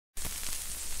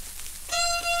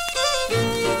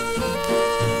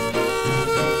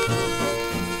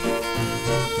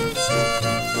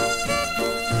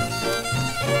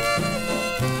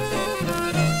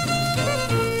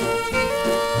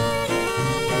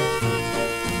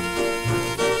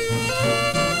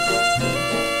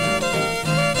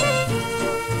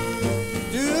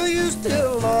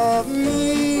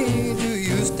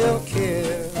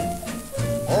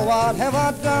what have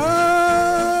I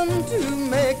done to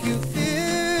make you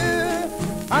fear?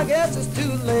 I guess it's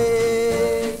too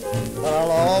late, but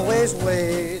I'll always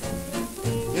wait.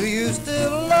 Do you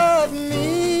still love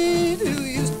me? Do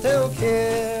you still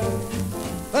care?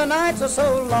 The nights are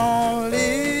so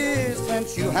lonely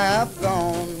since you have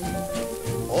gone.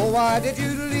 Oh, why did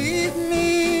you leave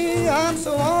me? I'm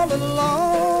so all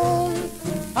alone.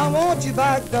 I want you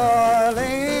back,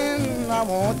 darling, I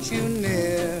want you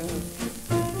near.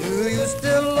 Do you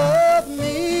still love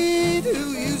me?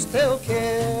 Do you still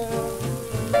care?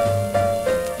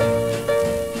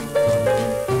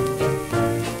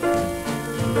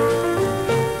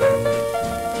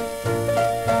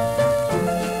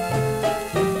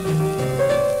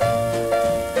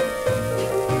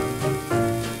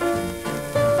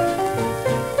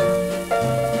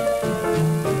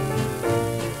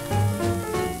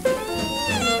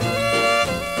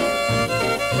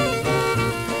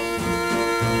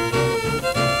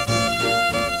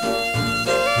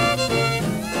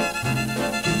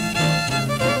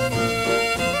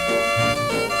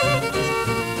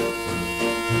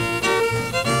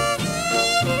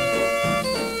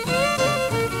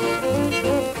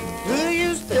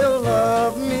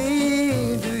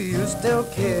 Still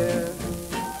care?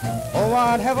 Oh,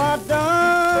 what have I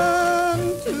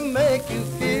done to make you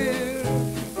fear?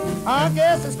 I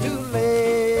guess it's too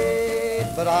late,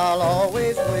 but I'll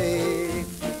always wait.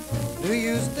 Do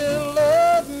you still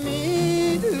love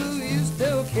me? Do you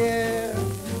still care?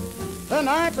 The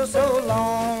nights are so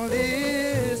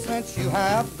lonely since you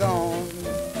have gone.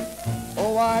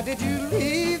 Oh, why did you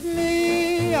leave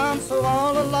me? I'm so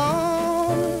all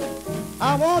alone.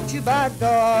 I want you back,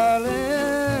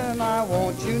 darling, I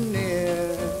want you near.